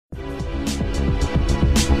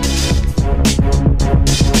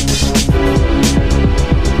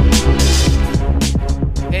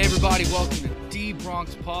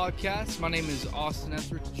Podcast. My name is Austin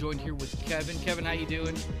Etheridge, joined here with Kevin. Kevin, how you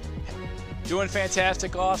doing? Doing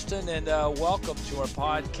fantastic, Austin, and welcome to our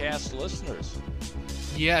podcast listeners.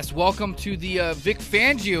 Yes, welcome to the Vic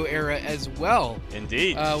Fangio era as well.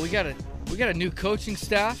 Indeed. We got a new coaching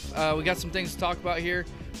staff. We got some things to talk about here.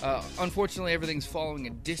 Unfortunately, everything's following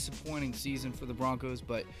a disappointing season for the Broncos,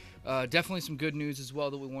 but definitely some good news as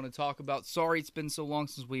well that we want to talk about. Sorry it's been so long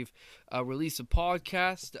since we've released a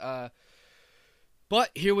podcast, but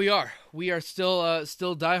here we are. We are still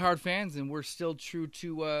diehard fans, and we're still true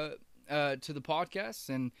to the podcast,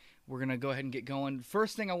 and we're gonna go ahead and get going.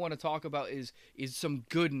 First thing I want to talk about is some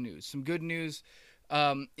good news. Some good news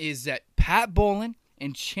is that Pat Bowlen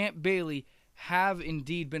and Champ Bailey have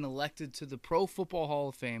indeed been elected to the Pro Football Hall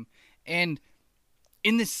of Fame, and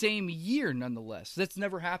in the same year, nonetheless. That's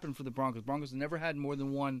never happened for the Broncos. Broncos have never had more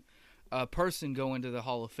than one person go into the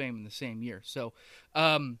Hall of Fame in the same year. So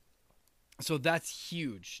that's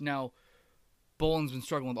huge. Now, Bowlen's been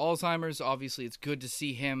struggling with Alzheimer's. Obviously, it's good to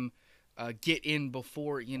see him get in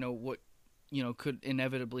before what could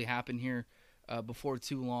inevitably happen here before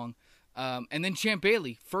too long. And then Champ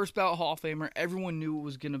Bailey, first ballot Hall of Famer. Everyone knew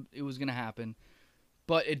it was gonna happen,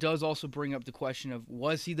 but it does also bring up the question of,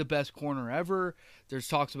 was he the best corner ever? There's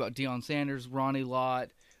talks about Deion Sanders, Ronnie Lott,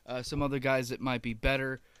 some other guys that might be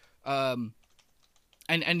better. And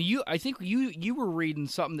I think you were reading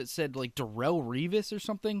something that said like Darrelle Revis or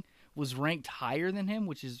something was ranked higher than him,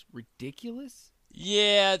 which is ridiculous.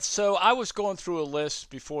 Yeah, so I was going through a list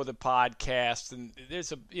before the podcast, and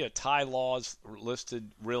there's Ty Law's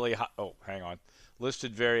listed really high. Oh, hang on,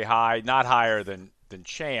 listed very high, not higher than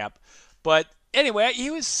Champ, but anyway,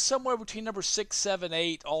 he was somewhere between number 6, 7,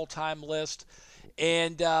 8 all-time list.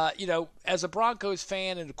 And as a Broncos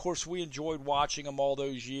fan, and of course we enjoyed watching him all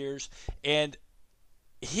those years, and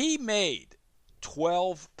he made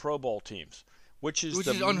 12 Pro Bowl teams, which is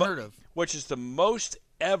unheard of, which is the most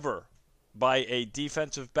ever by a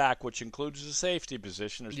defensive back, which includes the safety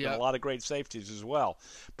position. There's been a lot of great safeties as well.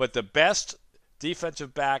 But the best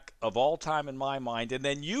defensive back of all time in my mind. And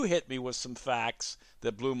then you hit me with some facts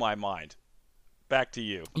that blew my mind. Back to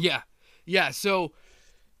you. Yeah. So,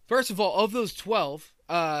 first of all, of those 12,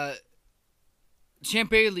 Champ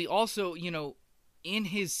Bailey also, in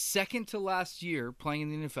his second to last year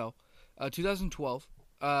playing in the NFL, 2012,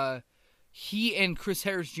 he and Chris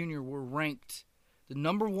Harris Jr. were ranked the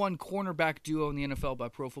number one cornerback duo in the NFL by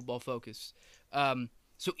Pro Football Focus.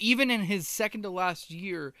 So even in his second to last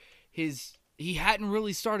year, he hadn't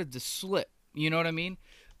really started to slip. You know what I mean?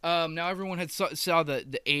 Now everyone had saw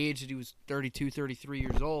the age that he was 32, 33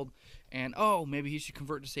 years old, and maybe he should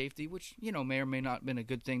convert to safety, which may or may not have been a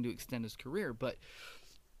good thing to extend his career. But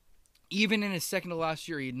even in his second to last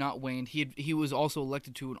year, he had not waned. He was also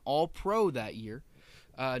elected to an All-Pro that year,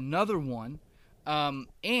 another one,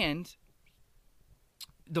 and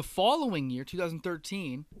the following year,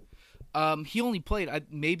 2013, he only played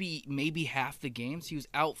maybe half the games. He was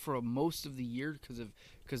out for most of the year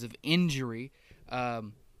because of injury,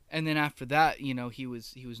 and then after that, he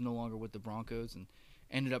was no longer with the Broncos and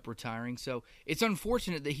ended up retiring. So it's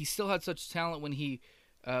unfortunate that he still had such talent when he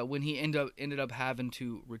ended up having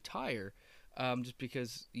to retire, just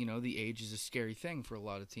because the age is a scary thing for a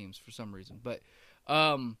lot of teams for some reason.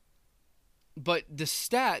 But the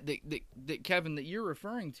stat that Kevin, that you're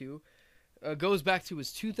referring to, goes back to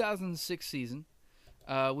his 2006 season,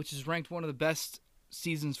 which is ranked one of the best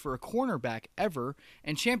seasons for a cornerback ever.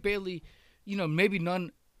 And Champ Bailey, maybe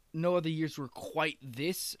no other years were quite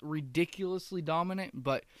this ridiculously dominant,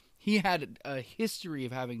 but he had a history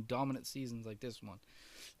of having dominant seasons like this one.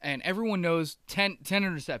 And everyone knows 10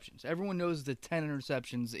 interceptions. Everyone knows the 10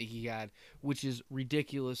 interceptions that he had, which is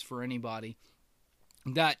ridiculous for anybody.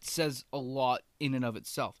 That says a lot in and of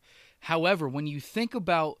itself. However, when you think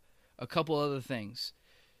about a couple other things,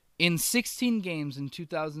 in 16 games in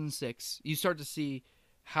 2006, you start to see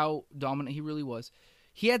how dominant he really was.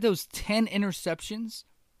 He had those 10 interceptions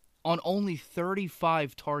on only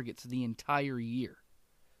 35 targets the entire year.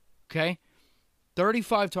 Okay?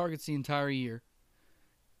 35 targets the entire year.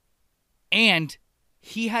 And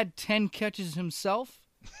he had 10 catches himself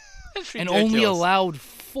and only allowed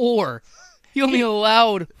 4. He only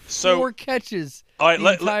allowed 4 catches the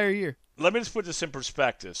entire year. Let me just put this in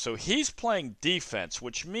perspective. So he's playing defense,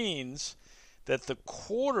 which means that the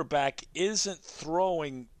quarterback isn't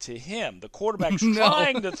throwing to him. The quarterback's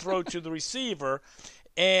trying to throw to the receiver,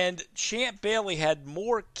 and Champ Bailey had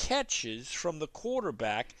more catches from the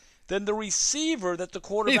quarterback than the receiver that the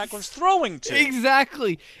quarterback was throwing to.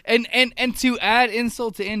 Exactly. And to add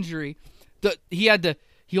insult to injury, he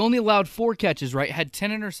only allowed 4 catches, right? Had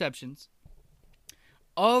 10 interceptions.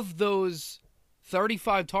 Of those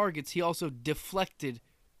 35 targets, he also deflected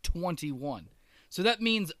 21. So that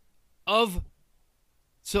means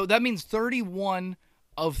 31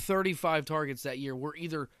 of 35 targets that year were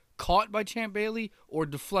either caught by Champ Bailey or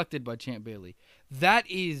deflected by Champ Bailey. That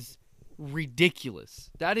is ridiculous.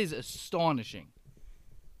 That is astonishing.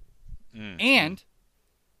 And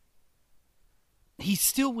he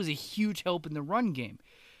still was a huge help in the run game.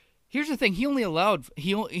 Here's the thing: he only allowed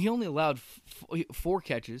 4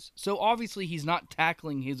 catches, so obviously he's not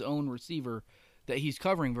tackling his own receiver that he's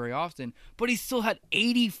covering very often. But he still had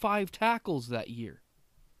 85 tackles that year.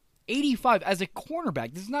 85 as a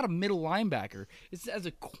cornerback. This is not a middle linebacker. It's as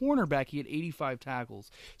a cornerback. He had 85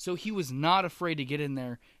 tackles, so he was not afraid to get in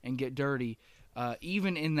there and get dirty,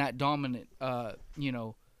 even in that dominant,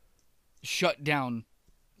 shutdown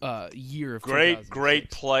year of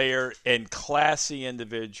great player and classy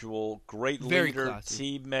individual, great leader,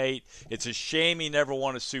 teammate. It's a shame he never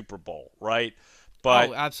won a Super Bowl, right?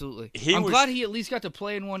 But absolutely. I'm glad he at least got to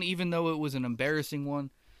play in one, even though it was an embarrassing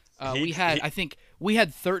one. We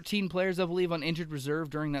had 13 players, I believe, on injured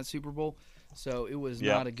reserve during that Super Bowl, so it was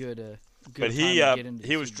not a good. But time to get into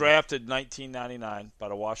he was drafted in 1999 by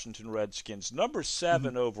the Washington Redskins, number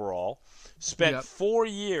 7 overall. Spent 4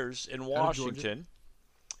 years in Washington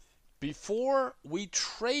before we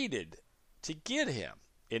traded to get him.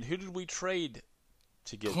 And who did we trade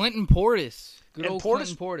to get? Clinton Portis. Clinton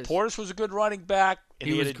Portis. Portis was a good running back. And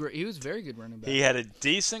he was great. He was a very good running back. He had a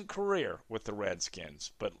decent career with the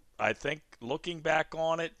Redskins, but I think looking back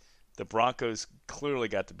on it, the Broncos clearly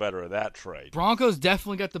got the better of that trade. Broncos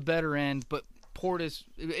definitely got the better end, but Portis,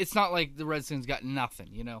 it's not like the Redskins got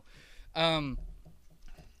nothing,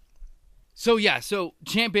 So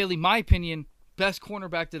Champ Bailey, my opinion, best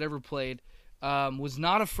cornerback that ever played, was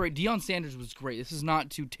not afraid. Deion Sanders was great. This is not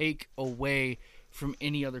to take away from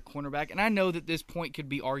any other cornerback, and I know that this point could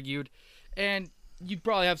be argued, and you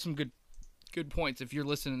probably have some good points if you're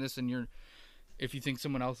listening to this and if you think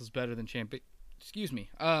someone else is better than Champ. Excuse me.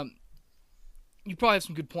 You probably have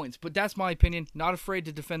some good points, but that's my opinion. Not afraid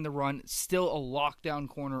to defend the run. Still a lockdown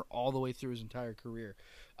corner all the way through his entire career.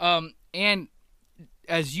 And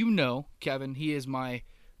as you know, Kevin, he is my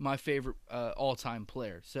favorite all-time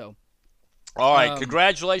player. So, all right,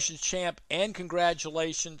 congratulations, Champ, and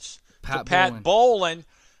congratulations to Pat Bowlen.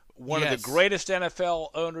 One of the greatest NFL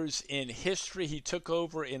owners in history. He took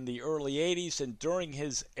over in the early 80s, and during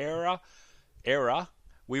his era,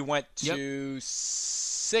 we went to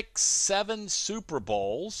 6-7 Super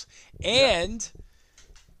Bowls and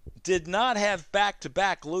did not have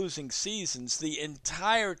back-to-back losing seasons the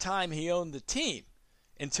entire time he owned the team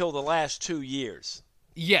until the last 2 years.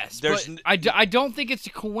 Yes, but I don't think it's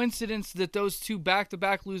a coincidence that those 2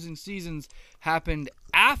 back-to-back losing seasons happened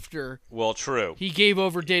after. Well, true. He gave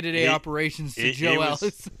over day-to-day operations to Joe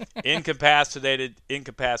Ellis. incapacitated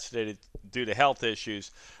due to health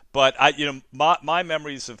issues. But my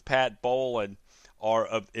memories of Pat Bowlen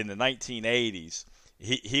are in the 1980s.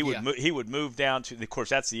 He would move down to, of course,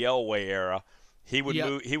 that's the Elway era. He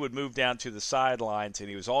would move down to the sidelines, and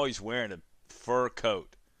he was always wearing a fur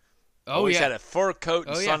coat. Always had a fur coat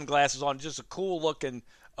and sunglasses on, just a cool looking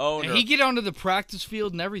owner. And he'd get onto the practice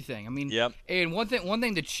field and everything. I mean, and one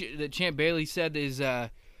thing that Champ Bailey said is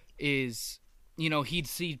he'd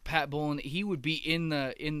see Pat Bowlen. He would be in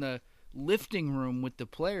the lifting room with the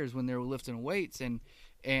players when they were lifting weights,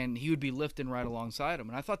 and he would be lifting right alongside them.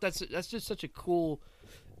 And I thought that's just such a cool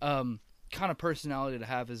kind of personality to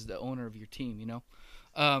have as the owner of your team,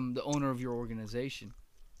 the owner of your organization.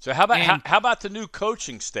 So how about the new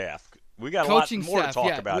coaching staff? We got a lot more to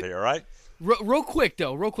talk about here, right? Real quick,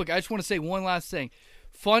 I just want to say one last thing.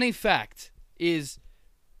 Funny fact is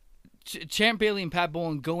Champ Bailey and Pat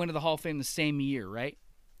Bowlen go into the Hall of Fame the same year, right?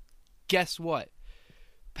 Guess what?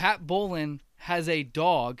 Pat Bowlen has a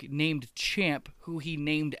dog named Champ who he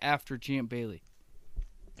named after Champ Bailey.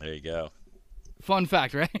 There you go. Fun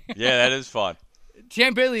fact, right? Yeah, that is fun.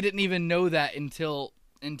 Champ Bailey didn't even know that until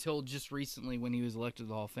just recently when he was elected to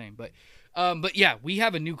the Hall of Fame. But yeah, we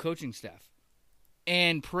have a new coaching staff.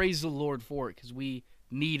 And praise the Lord for it, because we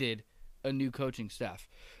needed a new coaching staff.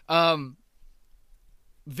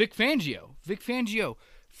 Vic Fangio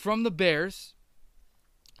from the Bears.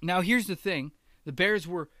 Now, here's the thing. The Bears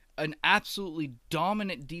were an absolutely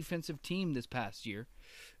dominant defensive team this past year.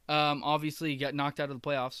 Obviously, got knocked out of the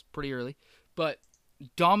playoffs pretty early. But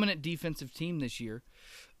dominant defensive team this year.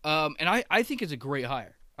 And I think it's a great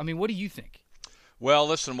hire. I mean, what do you think? Well,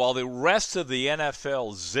 listen, while the rest of the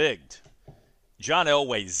NFL zigged, John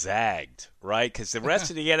Elway zagged, right? Because the rest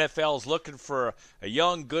of the NFL is looking for a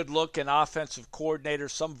young, good-looking offensive coordinator,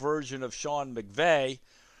 some version of Sean McVay.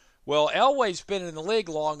 Well, Elway's been in the league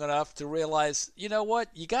long enough to realize, you know what?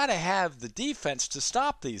 You got to have the defense to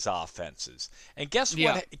stop these offenses. And guess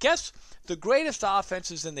Yeah. what? Guess the greatest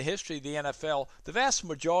offenses in the history of the NFL, the vast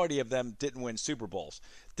majority of them didn't win Super Bowls.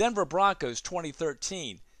 Denver Broncos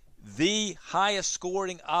 2013, the highest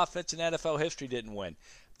scoring offense in NFL history, didn't win.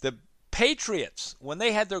 The Patriots, when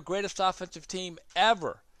they had their greatest offensive team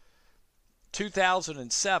ever,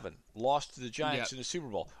 2007, lost to the Giants in the Super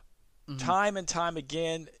Bowl. Time and time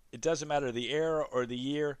again, it doesn't matter the era or the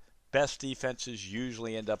year, best defenses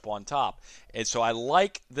usually end up on top. And so I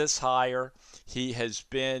like this hire. He has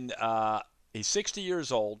been he's 60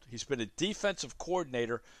 years old. He's been a defensive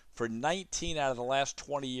coordinator for 19 out of the last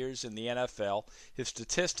 20 years in the NFL. His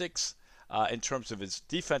statistics, in terms of his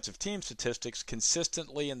defensive team statistics,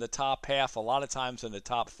 consistently in the top half, a lot of times in the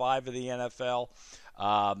top 5 of the NFL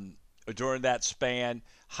during that span.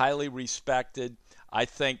 Highly respected. I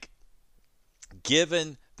think,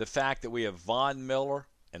 given the fact that we have Von Miller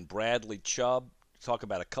and Bradley Chubb, talk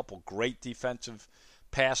about a couple great defensive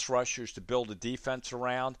pass rushers to build a defense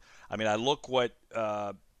around. I mean, I look what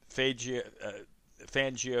Fangio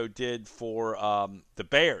did for the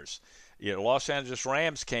Bears. You know, Los Angeles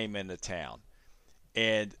Rams came into town,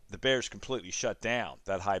 and the Bears completely shut down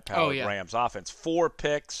that high-powered Rams offense. 4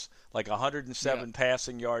 picks, like 107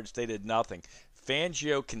 passing yards. They did nothing.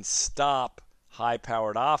 Fangio can stop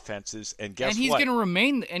high-powered offenses, and guess what? He's going to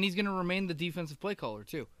remain the defensive play caller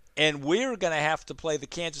too. And we're going to have to play the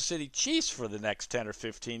Kansas City Chiefs for the next 10 or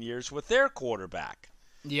 15 years with their quarterback.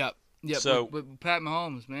 Yep. So with Pat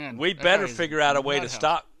Mahomes, man, we better figure out a way to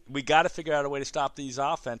stop. We got to figure out a way to stop these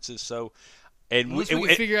offenses. So, and unless we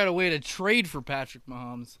can figure out a way to trade for Patrick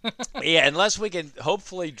Mahomes. Yeah, unless we can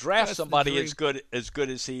hopefully draft somebody as good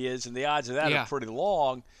as he is, and the odds of that are pretty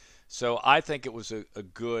long. So I think it was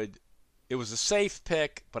it was a safe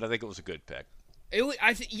pick, but I think it was a good pick.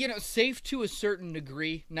 Safe to a certain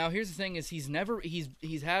degree. Now, here's the thing: is he's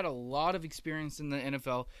had a lot of experience in the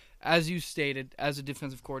NFL, as you stated, as a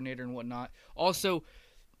defensive coordinator and whatnot. Also,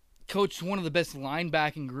 coached one of the best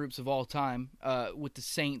linebacking groups of all time with the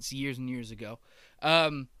Saints years and years ago.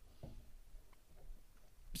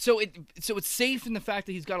 So it's safe in the fact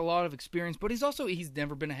that he's got a lot of experience, but he's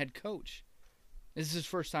never been a head coach. This is his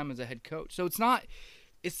first time as a head coach, so it's not.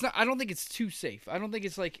 I don't think it's too safe. I don't think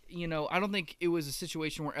it's like, I don't think it was a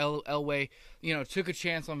situation where Elway, took a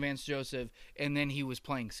chance on Vance Joseph and then he was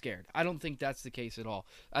playing scared. I don't think that's the case at all.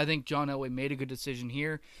 I think John Elway made a good decision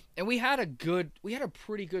here, and we had a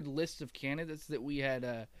pretty good list of candidates that we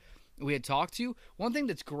had talked to. One thing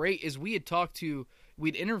that's great is we'd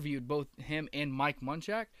interviewed both him and Mike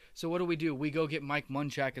Munchak. So what do? We go get Mike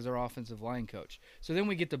Munchak as our offensive line coach. So then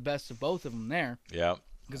we get the best of both of them there. Yeah.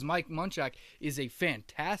 Because Mike Munchak is a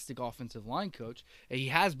fantastic offensive line coach. He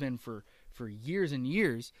has been for years and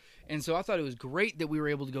years. And so I thought it was great that we were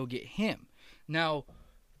able to go get him. Now,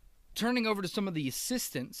 turning over to some of the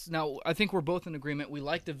assistants. Now, I think we're both in agreement. We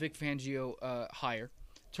like the Vic Fangio hire.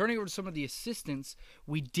 Turning over to some of the assistants,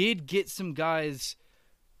 we did get some guys,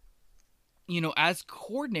 as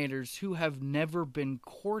coordinators who have never been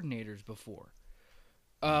coordinators before.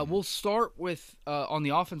 We'll start with, on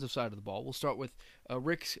the offensive side of the ball, we'll start with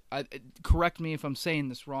Rick, correct me if I'm saying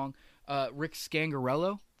this wrong, Rick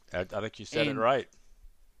Scangarello. I think you said it right.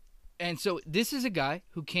 And so this is a guy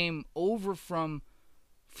who came over from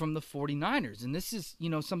the 49ers. And this is,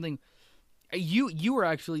 something you were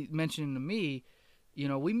actually mentioning to me.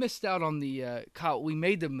 We missed out on the Kyle. We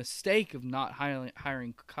made the mistake of not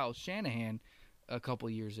hiring Kyle Shanahan a couple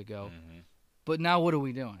years ago. Mm-hmm. But now what are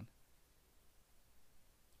we doing?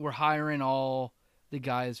 We're hiring all the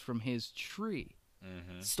guys from his tree,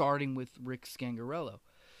 starting with Rick Scangarello.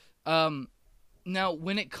 Now,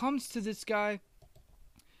 when it comes to this guy,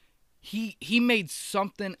 he made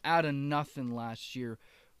something out of nothing last year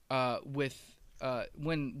with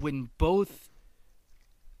when both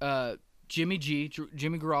Jimmy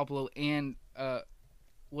Garoppolo and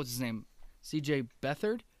what's his name, C.J.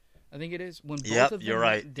 Beathard, I think it is. When both of them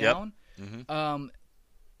went down,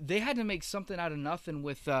 they had to make something out of nothing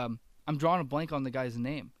with I'm drawing a blank on the guy's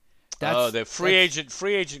name. The free agent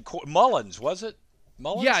Mullins, was it?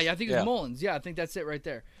 Mullins? Yeah, I think it was Mullins. Yeah, I think that's it right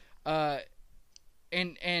there. And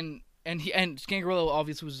Scangarello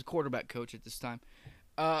obviously was a quarterback coach at this time.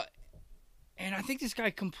 And I think this guy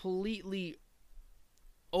completely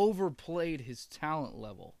overplayed his talent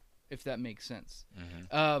level, if that makes sense.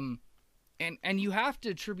 Mm-hmm. And you have to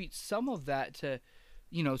attribute some of that to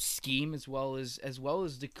scheme as well as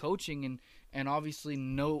the coaching, and obviously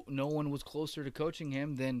no one was closer to coaching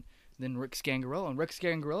him than Rick Scangarello. And Rick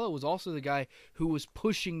Scangarello was also the guy who was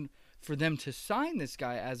pushing for them to sign this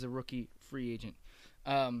guy as a rookie free agent.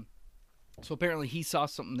 So apparently he saw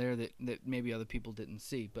something there that maybe other people didn't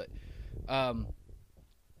see. But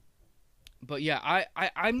yeah,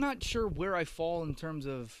 I'm not sure where I fall in terms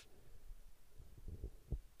of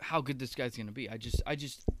how good this guy's going to be. I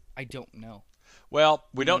don't know. Well,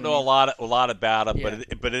 we don't know a lot about him, Yeah.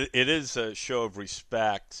 but it is a show of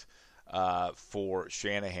respect for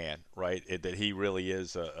Shanahan, right? That he really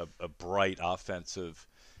is a bright offensive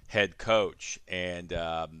head coach, and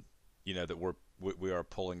that we are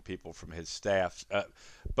pulling people from his staff.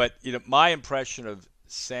 But my impression of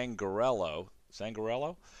Sangarello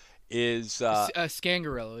is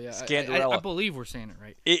Scangarello, yeah. Scangarello I believe we're saying it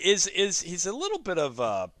right. is he's a little bit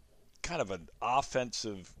of kind of an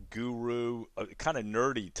offensive guru, kind of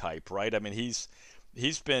nerdy type, right? I mean, he's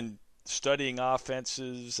been studying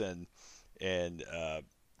offenses and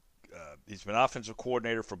he's been offensive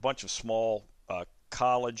coordinator for a bunch of small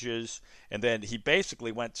colleges, and then he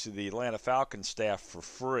basically went to the Atlanta Falcons staff for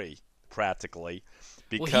free, practically,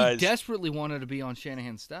 because Well, he desperately wanted to be on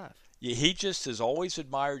Shanahan's staff. he just has always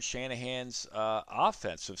admired Shanahan's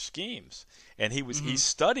offensive schemes, and he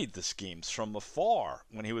studied the schemes from afar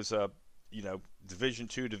when he was a Division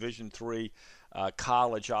II, Division III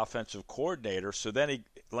college offensive coordinator. So then he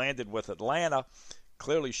landed with Atlanta.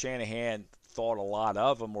 Clearly, Shanahan thought a lot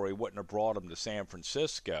of him, or he wouldn't have brought him to San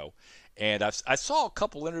Francisco. And I saw a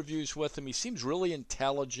couple interviews with him. He seems really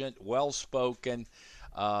intelligent, well-spoken.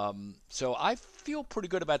 So I feel pretty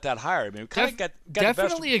good about that hire. I mean, we kind of got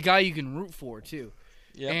definitely a guy you can root for too.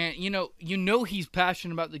 Yeah. And he's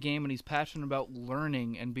passionate about the game, and he's passionate about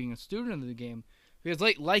learning and being a student of the game. Because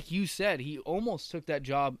like you said, he almost took that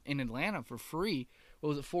job in Atlanta for free. What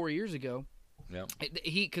was it, 4 years ago? Yeah.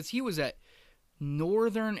 Because he was at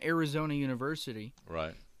Northern Arizona University,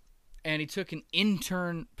 right, and he took an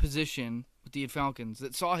intern position with the Falcons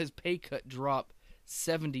that saw his pay cut drop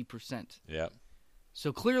 70%. Yeah.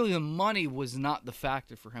 So clearly the money was not the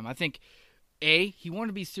factor for him. I think, A, he wanted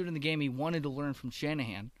to be a student in the game. He wanted to learn from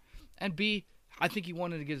Shanahan. And B, I think he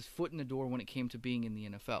wanted to get his foot in the door when it came to being in the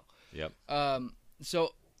NFL. Yep.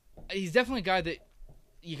 So he's definitely a guy that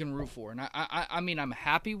you can root for. And I mean, I'm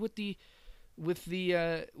happy with the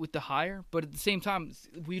hire, but at the same time,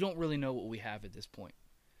 we don't really know what we have at this point.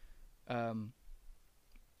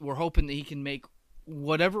 We're hoping that he can make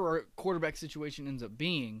whatever our quarterback situation ends up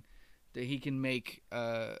being, that he can make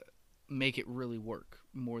it really work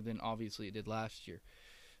more than obviously it did last year.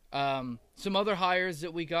 Some other hires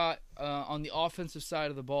that we got on the offensive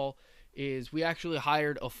side of the ball is we actually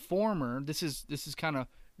hired a former. This is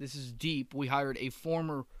deep. We hired a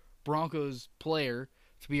former Broncos player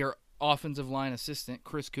to be our offensive line assistant,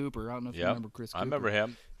 Chris Cooper. I don't know if you remember Chris Cooper. I remember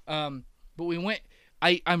him. But we went.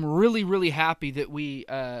 I'm really, really happy that we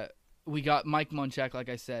got Mike Munchak, like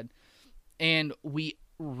I said, and we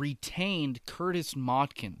retained Curtis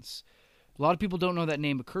Modkins. A lot of people don't know that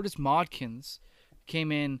name, but Curtis Modkins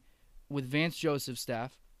came in with Vance Joseph's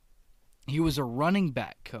staff. He was a running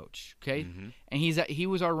back coach, okay? Mm-hmm. And he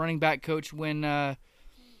was our running back coach when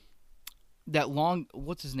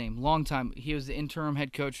what's his name? Long time. He was the interim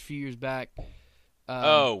head coach a few years back.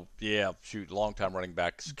 Long-time running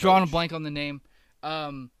back. Drawing a blank on the name.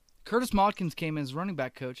 Curtis Modkins came in as running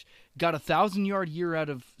back coach, got a 1,000-yard year out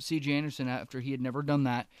of C.J. Anderson after he had never done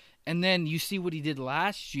that. And then you see what he did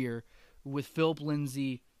last year with Philip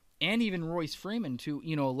Lindsay and even Royce Freeman to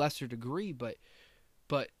a lesser degree. But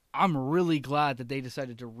I'm really glad that they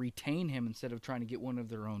decided to retain him instead of trying to get one of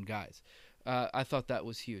their own guys. I thought that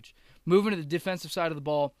was huge. Moving to the defensive side of the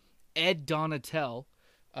ball, Ed Donatel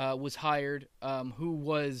was hired, who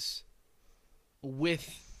was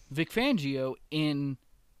with Vic Fangio in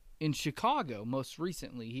Chicago most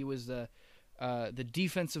recently. He was the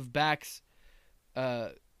defensive backs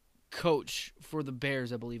coach for the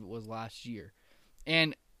Bears, I believe it was last year.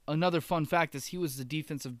 And another fun fact is he was the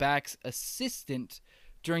defensive backs assistant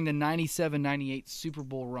during the 97-98 Super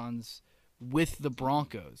Bowl runs with the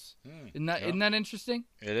Broncos. Isn't that interesting?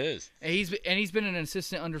 It is. And he's been an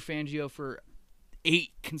assistant under Fangio for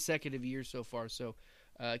 8 consecutive years so far. So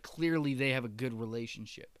clearly they have a good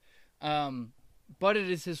relationship. But it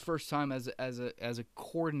is his first time as a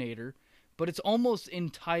coordinator. But it's almost in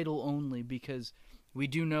title only because we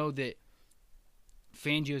do know that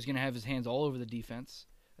Fangio is going to have his hands all over the defense.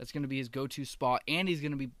 That's going to be his go-to spot, and he's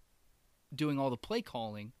going to be doing all the play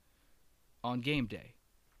calling on game day.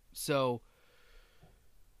 So,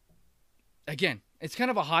 again, it's kind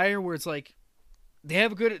of a hire where it's like they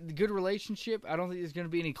have a good relationship. I don't think there's going to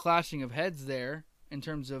be any clashing of heads there in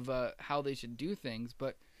terms of how they should do things,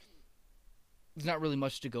 but there's not really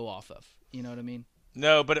much to go off of. You know what I mean?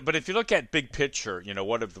 No, but if you look at big picture,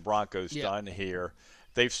 what have the Broncos done here?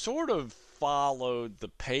 they've sort of followed the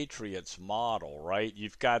Patriots model, right?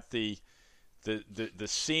 You've got the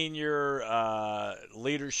senior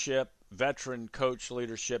leadership, veteran coach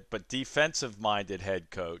leadership, but defensive-minded head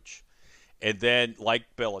coach, and then like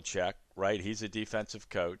Belichick, right? He's a defensive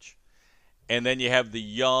coach, and then you have the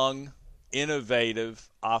young, innovative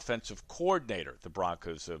offensive coordinator the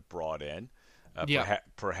Broncos have brought in. Yeah.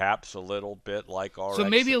 Perhaps a little bit like our. So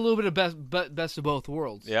maybe a little bit of best of both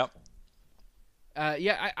worlds. Yep.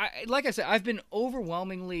 Yeah, I like I said, I've been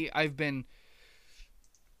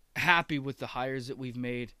happy with the hires that we've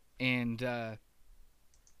made, and I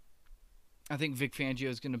think Vic Fangio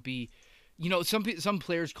is going to be, some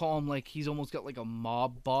players call him like he's almost got like a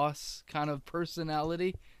mob boss kind of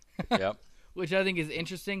personality. Yep. Which I think is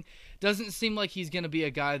interesting. Doesn't seem like he's going to be a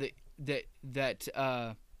guy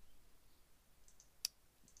that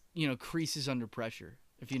creases under pressure,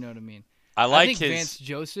 if you know what I mean. I think Vance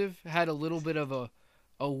Joseph had a little bit of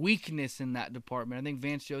a weakness in that department. I think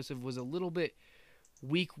Vance Joseph was a little bit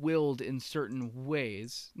weak-willed in certain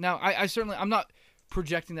ways. Now, I'm not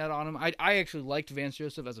projecting that on him. I actually liked Vance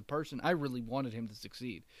Joseph as a person. I really wanted him to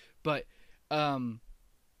succeed. But I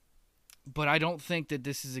don't think that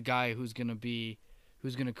this is a guy who's going to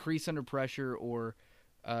crease under pressure or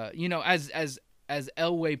as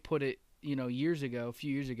Elway put it, a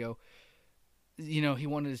few years ago, he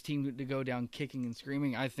wanted his team to go down kicking and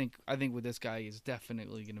screaming. I think with this guy is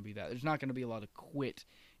definitely going to be that. There's not going to be a lot of quit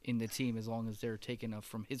in the team as long as they're taking up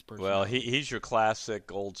from his personality. Well, he's your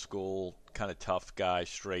classic old school kind of tough guy,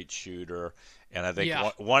 straight shooter. And I think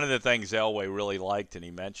one of the things Elway really liked, and he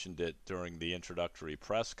mentioned it during the introductory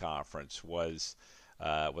press conference, was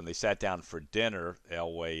when they sat down for dinner,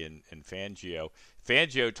 Elway and Fangio.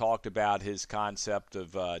 Fangio talked about his concept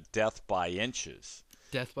of death by inches.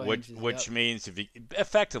 Which means if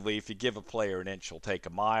you give a player an inch, he'll take a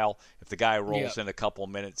mile. If the guy rolls in a couple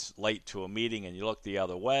minutes late to a meeting and you look the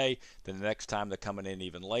other way, then the next time they're coming in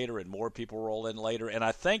even later and more people roll in later. And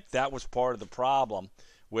I think that was part of the problem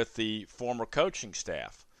with the former coaching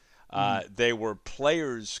staff. They were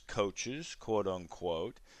players' coaches, quote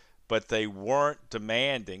unquote, but they weren't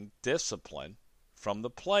demanding discipline from the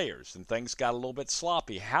players, and things got a little bit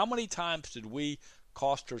sloppy. How many times did we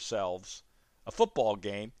cost ourselves a football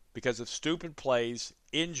game because of stupid plays,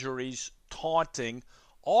 injuries, taunting,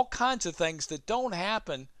 all kinds of things that don't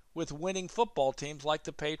happen with winning football teams like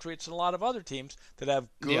the Patriots and a lot of other teams that have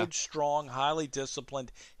good, strong, highly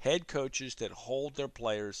disciplined head coaches that hold their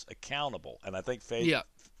players accountable. And I think Fangio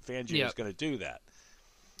is going to do that.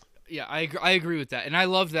 Yeah, I agree with that. And I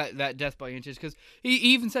love that death by inches because he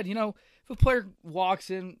even said, if a player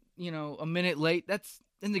walks in, a minute late, that's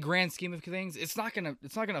in the grand scheme of things, it's not gonna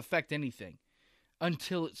affect anything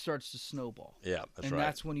until it starts to snowball. Yeah, that's right. And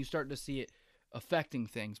that's when you start to see it affecting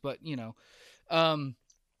things. But and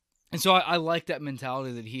so I like that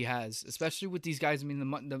mentality that he has, especially with these guys. I mean,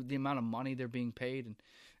 the amount of money they're being paid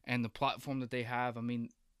and the platform that they have. I mean,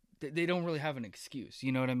 they don't really have an excuse.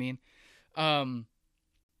 You know what I mean?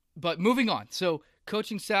 But moving on. So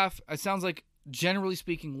coaching staff, it sounds like generally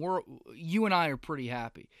speaking, you and I are pretty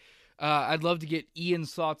happy. I'd love to get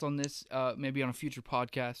Ian's thoughts on this, maybe on a future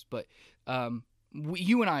podcast, but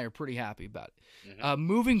you and I are pretty happy about it. Mm-hmm.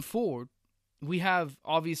 Moving forward, we have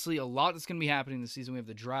obviously a lot that's going to be happening this season. We have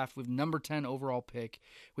the draft. We have number 10 overall pick.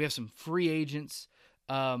 We have some free agents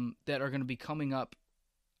that are going to be coming up,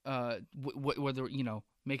 whether,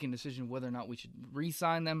 making a decision whether or not we should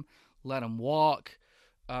re-sign them, let them walk,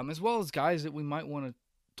 as well as guys that we might want to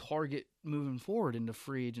target moving forward into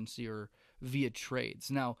free agency or via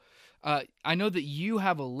trades. Now, I know that you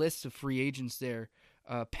have a list of free agents there,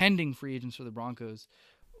 pending free agents for the Broncos.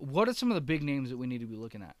 What are some of the big names that we need to be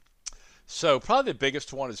looking at? So probably the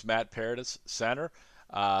biggest one is Matt Paradis, center.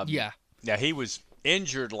 Yeah, he was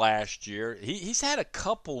injured last year. He's had a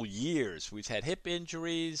couple years. We've had hip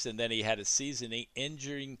injuries, and then he had a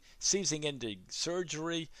season-ending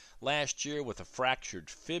surgery last year with a fractured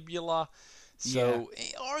fibula. So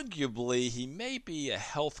arguably he may be a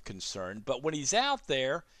health concern, but when he's out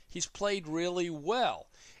there, he's played really well,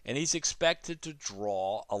 and he's expected to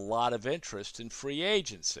draw a lot of interest in free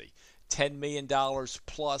agency, $10 million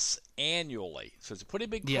plus annually. So it's a pretty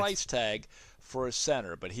big price tag for a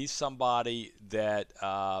center, but he's somebody that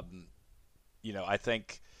I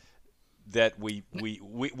think that we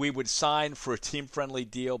would sign for a team-friendly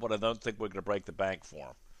deal, but I don't think we're going to break the bank for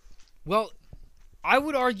him. Well, I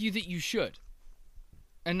would argue that you should.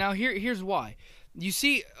 And now here's why. You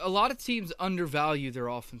see, a lot of teams undervalue their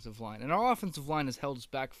offensive line, and our offensive line has held us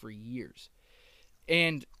back for years.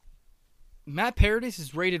 And Matt Paradis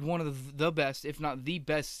is rated one of the best, if not the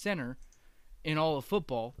best center in all of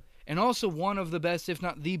football. and also one of the best, if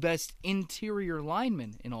not the best, interior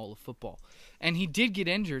linemen in all of football. And he did get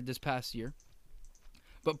injured this past year.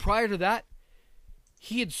 But prior to that,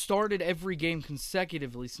 he had started every game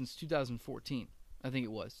consecutively since 2014. I think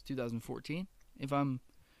it was 2014. If I'm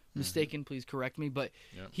mistaken, please correct me. But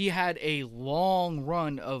he had a long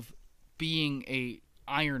run of being a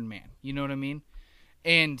Iron Man. You know what I mean?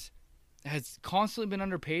 And has constantly been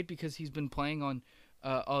underpaid because he's been playing on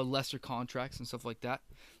lesser contracts and stuff like that.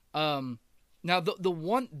 Now, the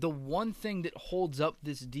one thing that holds up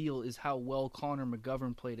this deal is how well Connor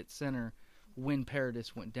McGovern played at center when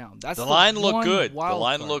Paradis went down. That's the line looked good. The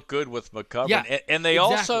line looked good with McGovern. Yeah, and they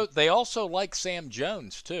exactly. also like Sam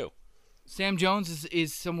Jones too. Sam Jones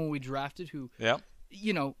is someone we drafted who,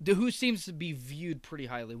 who seems to be viewed pretty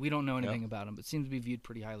highly. We don't know anything about him, but seems to be viewed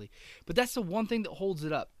pretty highly. But that's the one thing that holds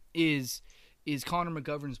it up is Connor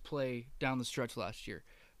McGovern's play down the stretch last year.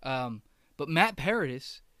 But Matt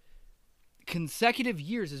Paradis, consecutive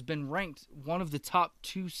years, has been ranked one of the top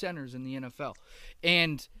 2 centers in the NFL.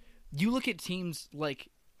 And you look at teams like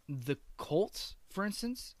the Colts, for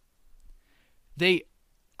instance, they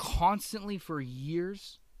constantly for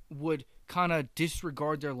years would kind of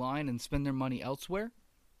disregard their line and spend their money elsewhere.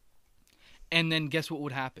 And then guess what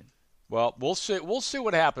would happen? Well, we'll see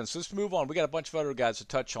what happens. Let's move on. We got a bunch of other guys to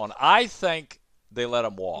touch on. I think they let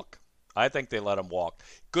him walk.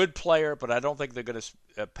 Good player, but I don't think they're going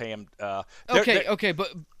to pay him. Okay,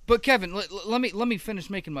 but Kevin, let me finish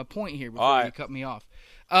making my point here before you cut me off.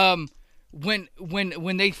 When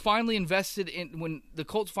they finally when the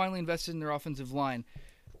Colts finally invested in their offensive line,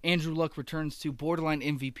 Andrew Luck returns to borderline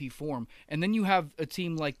MVP form, and then you have a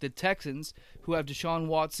team like the Texans who have Deshaun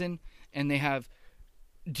Watson and they have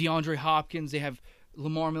DeAndre Hopkins, they have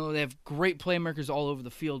Lamar Miller, they have great playmakers all over the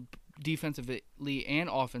field, defensively and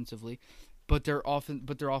offensively, but their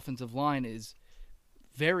offensive line is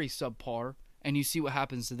very subpar, and you see what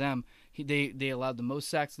happens to them. They allowed the most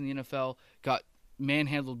sacks in the NFL, got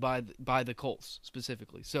manhandled by the Colts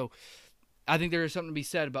specifically. So I think there is something to be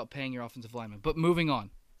said about paying your offensive linemen. But moving on.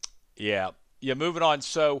 Yeah, moving on.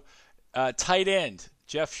 So tight end,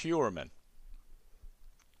 Jeff Heuerman.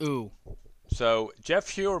 Ooh. So Jeff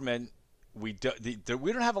Heuerman, we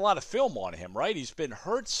don't have a lot of film on him, right? He's been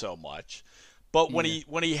hurt so much, but when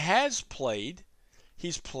he has played,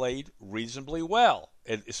 he's played reasonably well,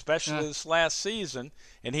 especially this last season.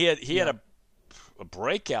 And he had a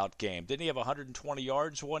breakout game. Didn't he have 120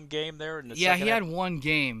 yards one game there in the second half? He had one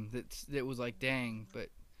game that was like, dang, but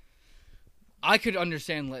I could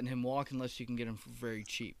understand letting him walk unless you can get him for very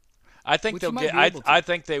cheap. I think they'll get. I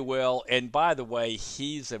think they will. And by the way,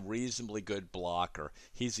 he's a reasonably good blocker.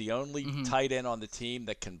 He's the only tight end on the team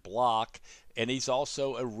that can block, and he's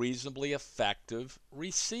also a reasonably effective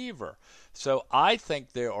receiver. So I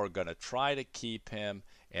think they are going to try to keep him.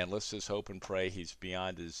 And let's just hope and pray he's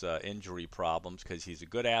beyond his injury problems, because he's a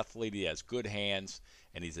good athlete. He has good hands,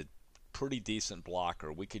 and he's a pretty decent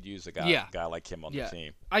blocker. We could use a guy like him on the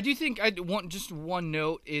team. I do think just one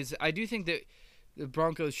note is I do think that the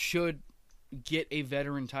Broncos should get a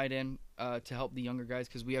veteran tight end to help the younger guys,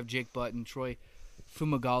 because we have Jake Butt and Troy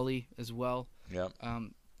Fumagalli as well. Yeah.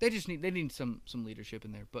 They need some leadership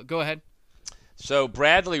in there. But go ahead. So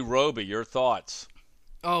Bradley Roby, your thoughts?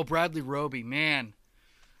 Oh, Bradley Roby, man.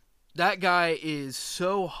 That guy is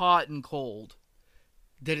so hot and cold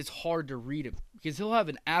that it's hard to read him, because he'll have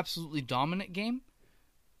an absolutely dominant game,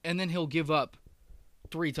 and then he'll give up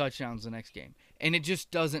 3 touchdowns the next game. And it just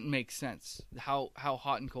doesn't make sense how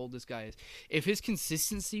hot and cold this guy is. If his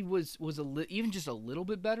consistency was even just a little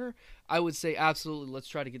bit better, I would say absolutely let's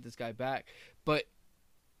try to get this guy back. But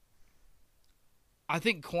I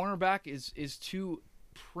think cornerback is too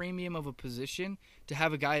premium of a position to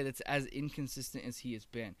have a guy that's as inconsistent as he has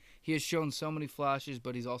been. He has shown so many flashes,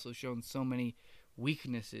 but he's also shown so many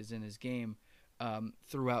weaknesses in his game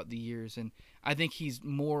throughout the years. And I think he's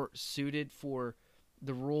more suited for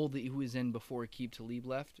the role that he was in before Aqib Talib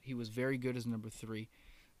left. He was very good as number 3.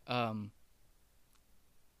 I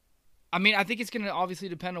think it's going to obviously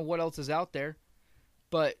depend on what else is out there,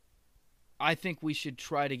 but I think we should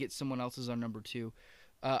try to get someone else as our number 2.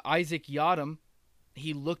 Isaac Yiadom,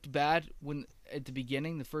 he looked bad at the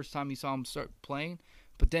beginning, the first time you saw him start playing,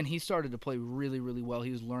 but then he started to play really, really well. He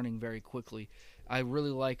was learning very quickly. I really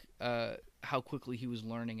like how quickly he was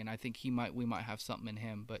learning, and I think we might have something in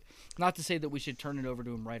him. But not to say that we should turn it over to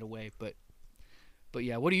him right away. But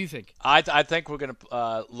yeah, what do you think? I think we're going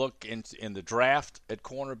to look in the draft at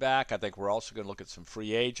cornerback. I think we're also going to look at some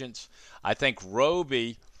free agents. I think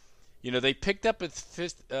Roby, they picked up his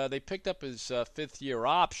fifth-year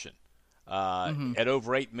option at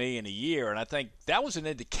over $8 million a year, and I think that was an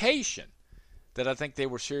indication that I think they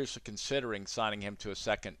were seriously considering signing him to a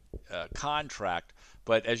second contract.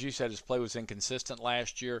 But as you said, his play was inconsistent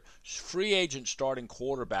last year. Free agent starting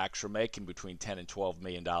quarterbacks are making between $10 and $12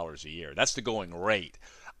 million a year. That's the going rate.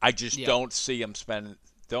 I just don't see him spending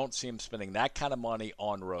that kind of money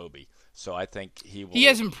on Roby. So I think he will. He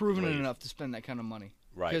hasn't proven leave. it enough to spend that kind of money.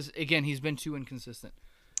 Right. Because again, he's been too inconsistent.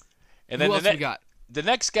 And Who then else we got? The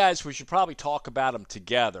next guys, we should probably talk about them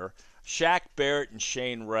together. Shaq Barrett and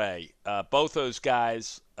Shane Ray. Both those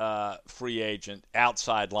guys, free agent,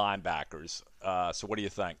 outside linebackers. So what do you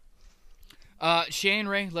think? Shane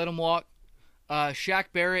Ray, let him walk. Shaq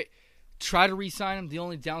Barrett, try to re-sign him. The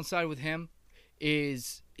only downside with him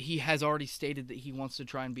is he has already stated that he wants to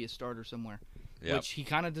try and be a starter somewhere, which he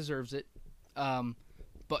kind of deserves it.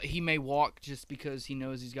 But he may walk just because he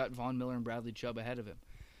knows he's got Von Miller and Bradley Chubb ahead of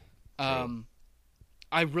him.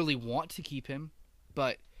 I really want to keep him,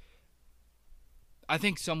 but I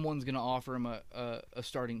think someone's going to offer him a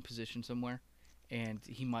starting position somewhere, and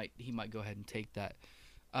he might go ahead and take that.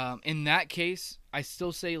 In that case, I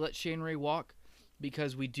still say let Shane Ray walk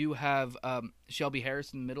because we do have Shelby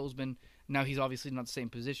Harris in the middle. Now he's obviously not the same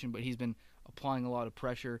position, but he's been applying a lot of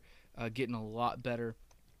pressure, getting a lot better.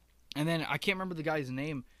 And then I can't remember the guy's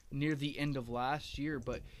name near the end of last year,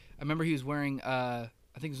 but I remember he was wearing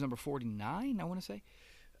I think it was number 49, I want to say.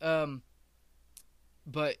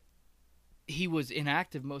 But he was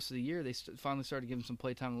inactive most of the year. They finally started giving him some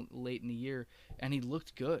playtime late in the year, and he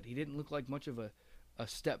looked good. He didn't look like much of a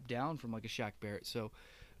step down from like a Shaq Barrett. So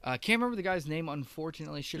can't remember the guy's name,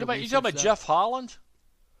 unfortunately. You talking about Jeff Holland?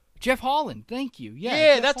 Jeff Holland, thank you.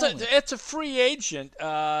 Yeah, it's a free agent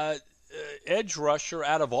edge rusher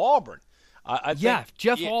out of Auburn.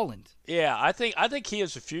 Jeff Holland. Yeah, I think he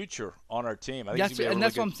has a future on our team. I think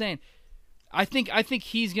that's what I'm saying. I think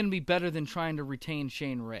he's going to be better than trying to retain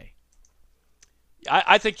Shane Ray.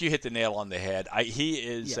 I think you hit the nail on the head. He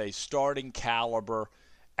is a starting caliber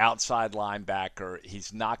outside linebacker.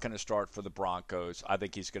 He's not going to start for the Broncos. I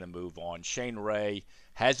think he's going to move on. Shane Ray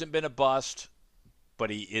hasn't been a bust, but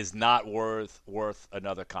he is not worth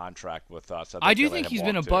another contract with us. I do think he's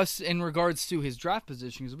been a bust in regards to his draft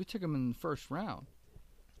position because we took him in the first round.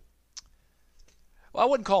 Well, I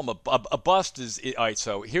wouldn't call him a bust. All right,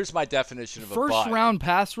 so here's my definition of a bust. First-round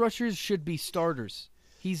pass rushers should be starters.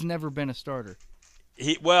 He's never been a starter.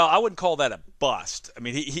 I wouldn't call that a bust. I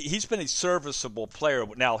mean, he's been a serviceable player.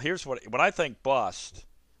 Now, here's when I think bust,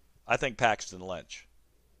 I think Paxton Lynch.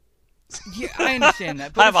 Yeah, I understand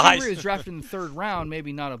that. But if he was drafted in the third round,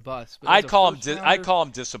 maybe not a bust. But I'd call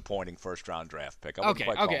him disappointing first-round draft pick. Okay,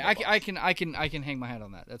 I can hang my hat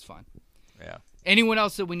on that. That's fine. Yeah. Anyone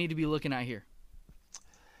else that we need to be looking at here?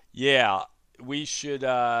 Yeah, we should.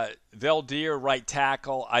 Valdir, right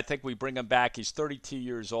tackle. I think we bring him back. He's 32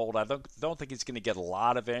 years old. I don't think he's going to get a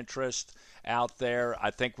lot of interest out there.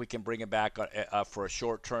 I think we can bring him back for a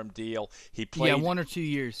short-term deal. He played 1 or 2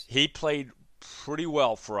 years. He played pretty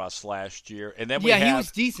well for us last year, and then he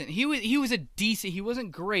was decent. He was a decent. He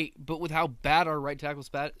wasn't great, but with how bad our right tackle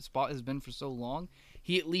spot has been for so long,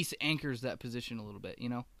 he at least anchors that position a little bit. You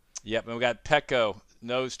know. Yep, and we got Pecco,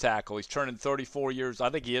 nose tackle. He's turning 34 years.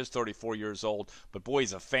 I think he is 34 years old. But, boy,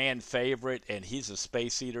 he's a fan favorite, and he's a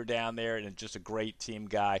space eater down there and just a great team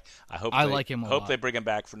guy. I like him a lot. Hope they bring him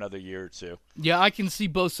back for another year or two. Yeah, I can see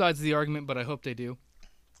both sides of the argument, but I hope they do.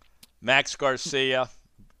 Max Garcia.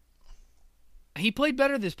 He played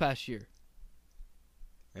better this past year.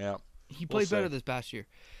 Yeah. He played better this past year.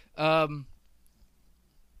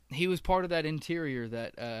 He was part of that interior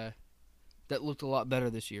that looked a lot better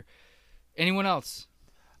this year. Anyone else?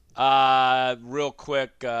 Real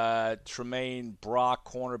quick, Tremaine Brock,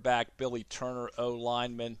 cornerback, Billy Turner,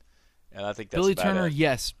 O-lineman, and I think that's Billy about Turner, it.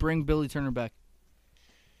 yes. Bring Billy Turner back.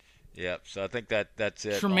 Yep, so I think that's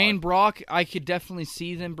it. Tremaine Brock, I could definitely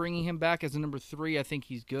see them bringing him back as a number 3. I think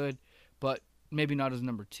he's good, but maybe not as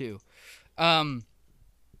number 2. I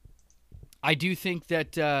do think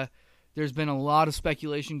that there's been a lot of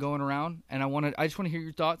speculation going around, and I just want to hear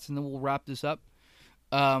your thoughts, and then we'll wrap this up.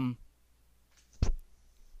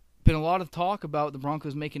 Been a lot of talk about the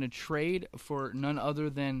Broncos making a trade for none other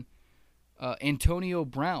than Antonio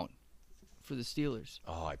Brown for the Steelers.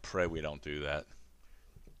 Oh, I pray we don't do that.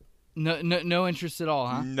 No interest at all,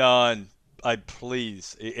 huh? None.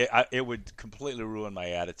 Please. It would completely ruin my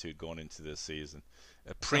attitude going into this season.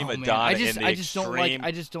 A prima donna in the extreme.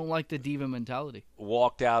 I just don't like the diva mentality.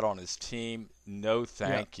 Walked out on his team. No,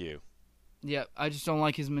 thank you. Yeah, I just don't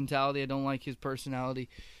like his mentality. I don't like his personality.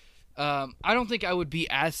 I don't think I would be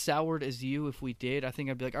as soured as you if we did. I think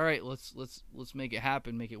I'd be like, all right, let's make it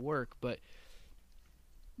happen, make it work. But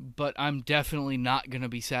I'm definitely not gonna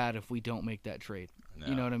be sad if we don't make that trade. No.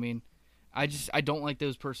 You know what I mean? I don't like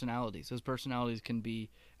those personalities. Those personalities can be,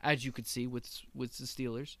 as you could see with the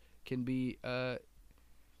Steelers, can be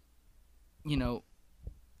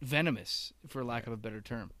venomous, for lack of a better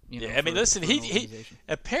term. I mean, listen, he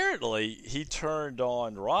apparently he turned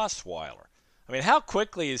on Rossweiler. I mean, how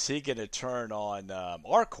quickly is he going to turn on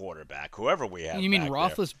our quarterback, whoever we have? You mean back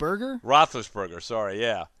Roethlisberger? There? Roethlisberger, sorry,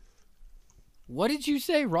 yeah. What did you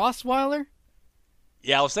say, Rossweiler?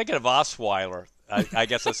 Yeah, I was thinking of Osweiler. I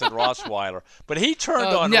guess I said Rossweiler. But he turned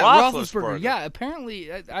on Roethlisberger. Yeah,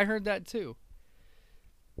 apparently I heard that too.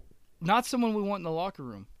 Not someone we want in the locker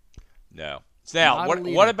room. No. Now,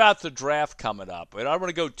 what about the draft coming up? And I don't want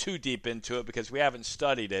to go too deep into it because we haven't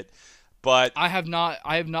studied it, but I have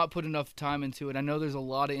not put enough time into it. I know there's a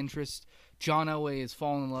lot of interest. John Elway has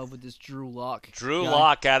fallen in love with this Drew Lock. Drew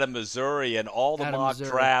Lock out of Missouri, and all the mock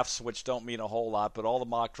drafts, which don't mean a whole lot, but all the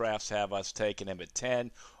mock drafts have us taking him at 10,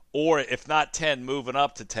 or if not 10, moving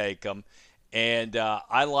up to take him. And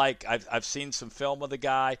I've seen some film of the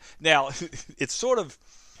guy. Now, it's sort of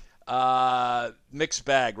mixed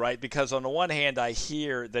bag, right? Because on the one hand, I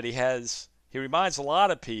hear that he reminds a lot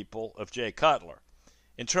of people of Jay Cutler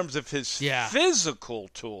in terms of his physical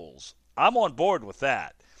tools. I'm on board with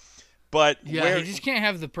that. But he just can't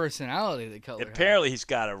have the personality that Cutler apparently has. He's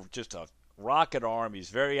got just a rocket arm. He's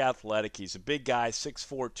very athletic. He's a big guy,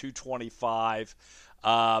 6'4", 225.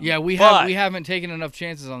 We haven't taken enough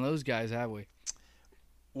chances on those guys, have we?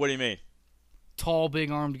 What do you mean? Tall,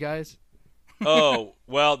 big-armed guys. Oh,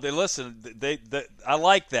 well, I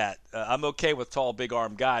like that. I'm okay with tall,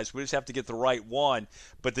 big-armed guys. We just have to get the right one.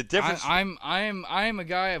 But the difference, I am a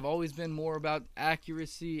guy. I've always been more about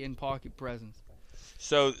accuracy and pocket presence.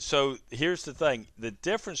 So here's the thing. The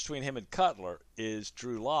difference between him and Cutler is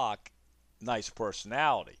Drew Lock, nice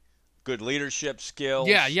personality, good leadership skills.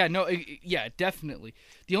 Yeah, definitely.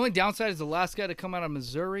 The only downside is the last guy to come out of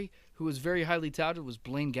Missouri who was very highly touted was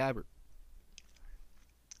Blaine Gabbert.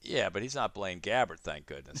 Yeah, but he's not Blaine Gabbert, thank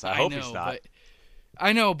goodness. I hope he's not.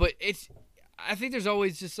 I know, but I think there's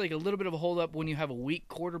always just like a little bit of a hold-up when you have a weak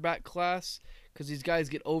quarterback class because these guys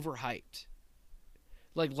get overhyped.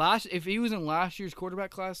 Like if he was in last year's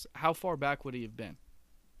quarterback class, how far back would he have been?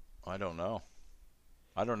 I don't know.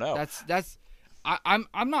 I'm not.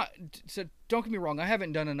 So don't get me wrong. I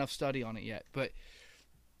haven't done enough study on it yet, but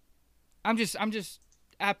I'm just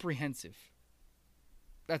apprehensive.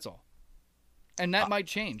 That's all. And that might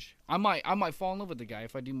change. I might fall in love with the guy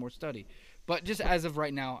if I do more study. But just as of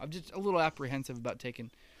right now, I'm just a little apprehensive about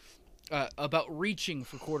reaching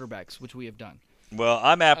for quarterbacks, which we have done. Well,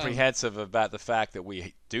 I'm apprehensive about the fact that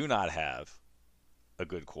we do not have a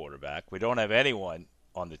good quarterback. We don't have anyone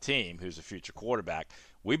on the team who's a future quarterback.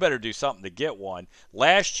 We better do something to get one.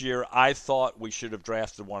 Last year, I thought we should have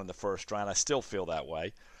drafted one in the first round. I still feel that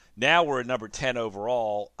way. Now we're at number 10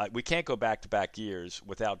 overall. We can't go back-to-back years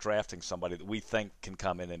without drafting somebody that we think can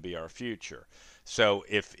come in and be our future. So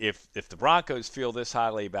if the Broncos feel this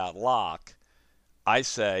highly about Locke, I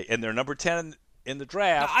say, and they're number 10 in the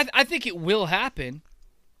draft. I think it will happen.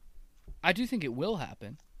 I do think it will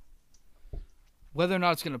happen. Whether or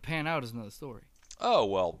not it's going to pan out is another story. Oh,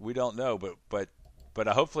 well, we don't know, but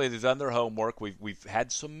hopefully they've done their homework. We've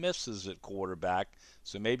had some misses at quarterback,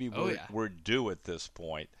 so maybe we're due at this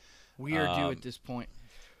point. We are due at this point.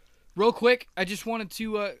 Real quick, I just wanted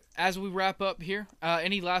to, as we wrap up here,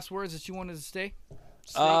 any last words that you wanted to say?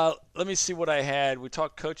 Let me see what I had. We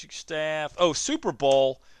talked coaching staff. Oh, Super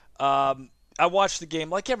Bowl. I watched the game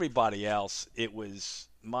like everybody else. It was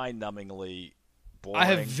mind-numbingly boring. I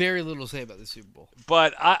have very little to say about the Super Bowl.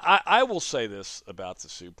 But I will say this about the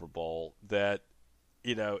Super Bowl, that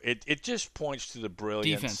it just points to the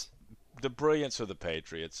brilliance of the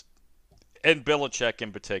Patriots and Belichick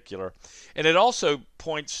in particular. And it also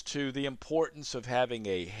points to the importance of having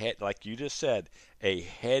like you just said, a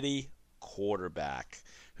heady quarterback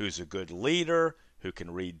who's a good leader, who can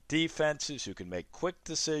read defenses, who can make quick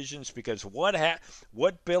decisions. Because what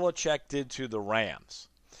Belichick did to the Rams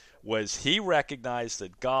was he recognized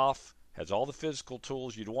that Goff has all the physical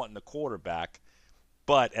tools you'd want in a quarterback,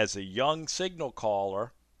 but as a young signal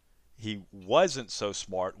caller, he wasn't so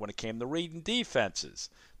smart when it came to reading defenses.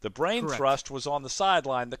 The brain thrust was on the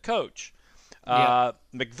sideline, the coach,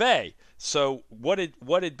 McVay. So what did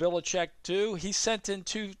Belichick do? He sent in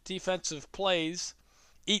 2 defensive plays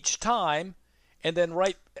each time, and then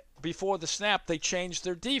right before the snap, they changed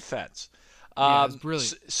their defense. That's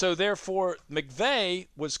brilliant. So therefore, McVay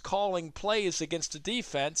was calling plays against a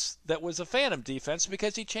defense that was a phantom defense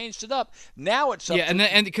because he changed it up. Now it's up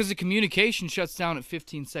and because the communication shuts down at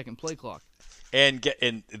 15-second play clock. And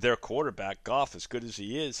their quarterback, Goff, as good as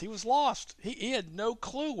he is, he was lost. He had no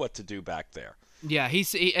clue what to do back there. Yeah, he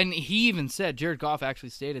even said, Jared Goff actually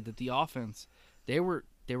stated that the offense, they were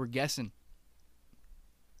guessing.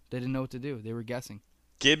 They didn't know what to do. They were guessing.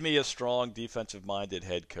 Give me a strong defensive-minded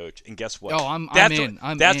head coach, and guess what? Oh, I'm in.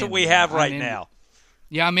 That's what we have right now.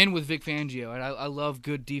 Yeah, I'm in with Vic Fangio, and I love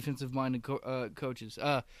good defensive-minded coaches.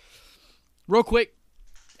 Real quick,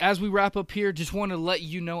 as we wrap up here, just want to let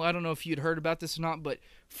you know, I don't know if you'd heard about this or not, but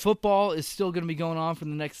football is still going to be going on for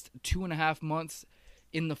the next 2.5 months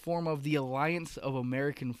in the form of the Alliance of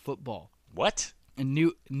American Football. What? A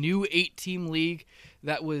new 8-team league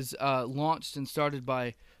that was launched and started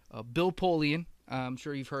by Bill Polian. I'm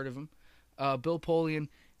sure you've heard of him. Bill Polian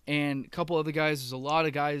and a couple other guys. There's a lot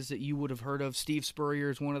of guys that you would have heard of. Steve Spurrier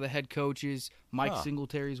is one of the head coaches. Mike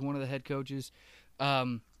Singletary is one of the head coaches.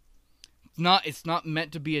 It's not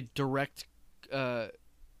meant to be a direct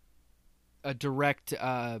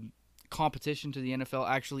competition to the NFL.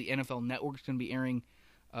 Actually, NFL Network's going to be airing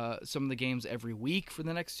some of the games every week for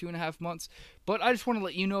the next 2.5 months. But I just want to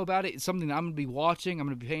let you know about it. It's something that I'm going to be watching. I'm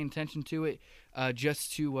going to be paying attention to it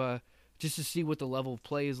just to see what the level of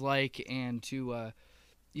play is like and to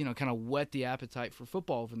kind of whet the appetite for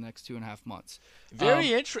football over the next 2.5 months.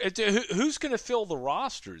 Very interesting. Who's going to fill the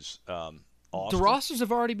rosters? Austin? The rosters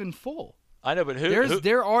have already been full. I know, but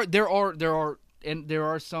there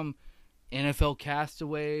are some NFL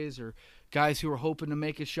castaways or guys who are hoping to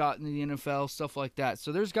make a shot in the NFL, stuff like that.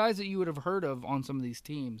 So there's guys that you would have heard of on some of these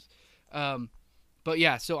teams. But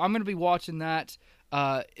yeah, so I'm going to be watching that.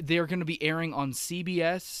 They're going to be airing on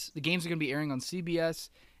CBS. The games are going to be airing on CBS,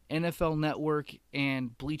 NFL Network,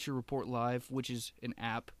 and Bleacher Report Live, which is an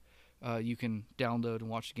app you can download and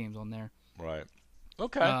watch the games on there. Right.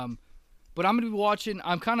 Okay. But I'm going to be watching.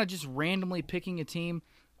 I'm kind of just randomly picking a team.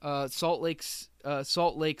 Salt Lake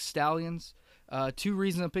Stallions. 2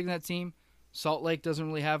 reasons I'm picking that team. Salt Lake doesn't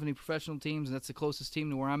really have any professional teams, and that's the closest team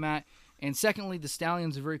to where I'm at. And secondly, the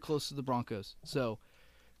Stallions are very close to the Broncos. So,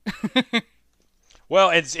 well,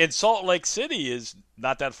 and Salt Lake City is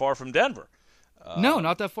not that far from Denver. No,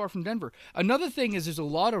 not that far from Denver. Another thing is there's a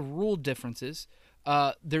lot of rule differences.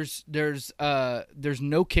 There's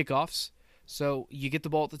no kickoffs, so you get the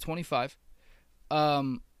ball at the 25.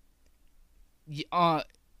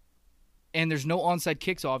 And there's no onside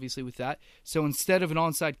kicks, obviously, with that. So instead of an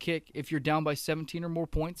onside kick, if you're down by 17 or more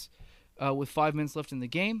points with 5 minutes left in the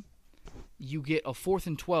game, you get a 4th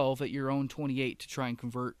and 12 at your own 28 to try and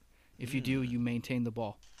convert. If you do, you maintain the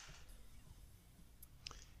ball.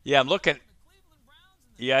 Yeah, I'm looking.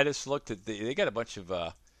 Yeah, I just looked at they got a bunch of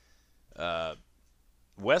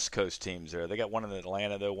West Coast teams there. They got one in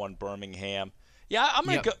Atlanta, though, one Birmingham. Yeah, I'm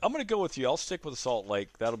gonna go with you. I'll stick with Salt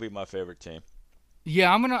Lake. That'll be my favorite team.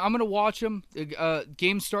 Yeah, I'm gonna watch them.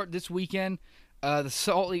 Games start this weekend. The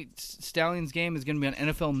Salt Lake Stallions game is gonna be on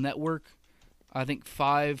NFL Network. I think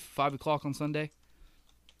 5 o'clock on Sunday.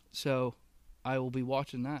 So I will be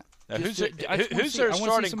watching that. Now, who's their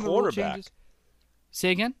starting quarterback?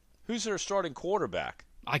 Say again? Who's their starting quarterback?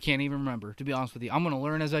 I can't even remember, to be honest with you. I'm gonna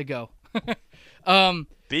learn as I go.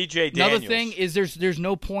 B.J. Daniels. Another thing is there's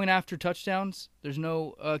no point after touchdowns. There's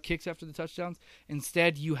no kicks after the touchdowns.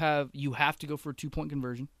 Instead, you have to go for a 2-point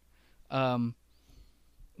conversion,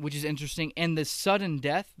 which is interesting. And the sudden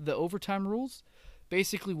death, the overtime rules,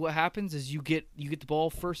 basically what happens is you get the ball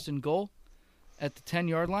first and goal at the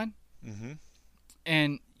 10-yard line,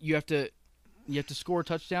 and you have to score a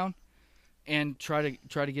touchdown and try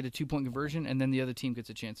to get a 2-point conversion, and then the other team gets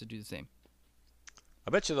a chance to do the same. I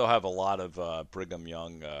bet you they'll have a lot of Brigham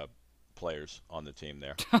Young players on the team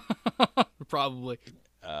there. Probably.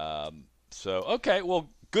 Okay, well,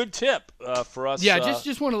 good tip for us. Yeah,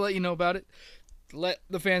 just want to let you know about it. Let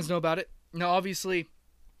the fans know about it. Now, obviously,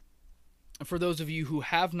 for those of you who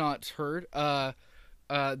have not heard,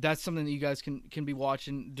 that's something that you guys can be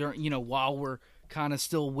watching during, while we're kind of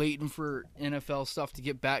still waiting for NFL stuff to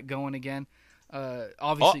get back going again.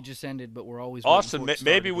 Obviously just ended, but we're always Austin,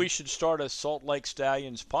 maybe we should start a Salt Lake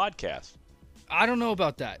Stallions podcast. I don't know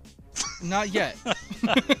about that. Not yet.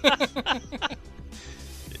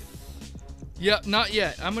 Yeah, not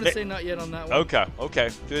yet. I'm going to say not yet on that one. Okay.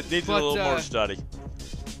 It needs a little more study.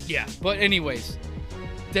 Yeah, but anyways,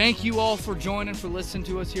 thank you all for joining, for listening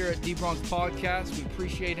to us here at D-Bronx Podcast. We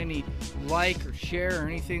appreciate any like or share or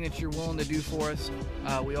anything that you're willing to do for us.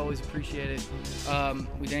 We always appreciate it.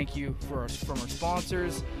 We thank you from our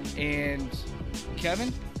sponsors. And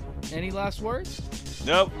Kevin, any last words?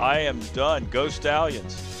 Nope, I am done. Go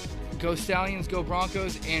Stallions. Go Stallions, go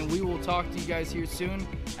Broncos, and we will talk to you guys here soon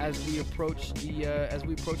as we approach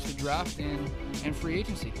the draft and free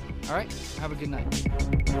agency. All right, have a good night.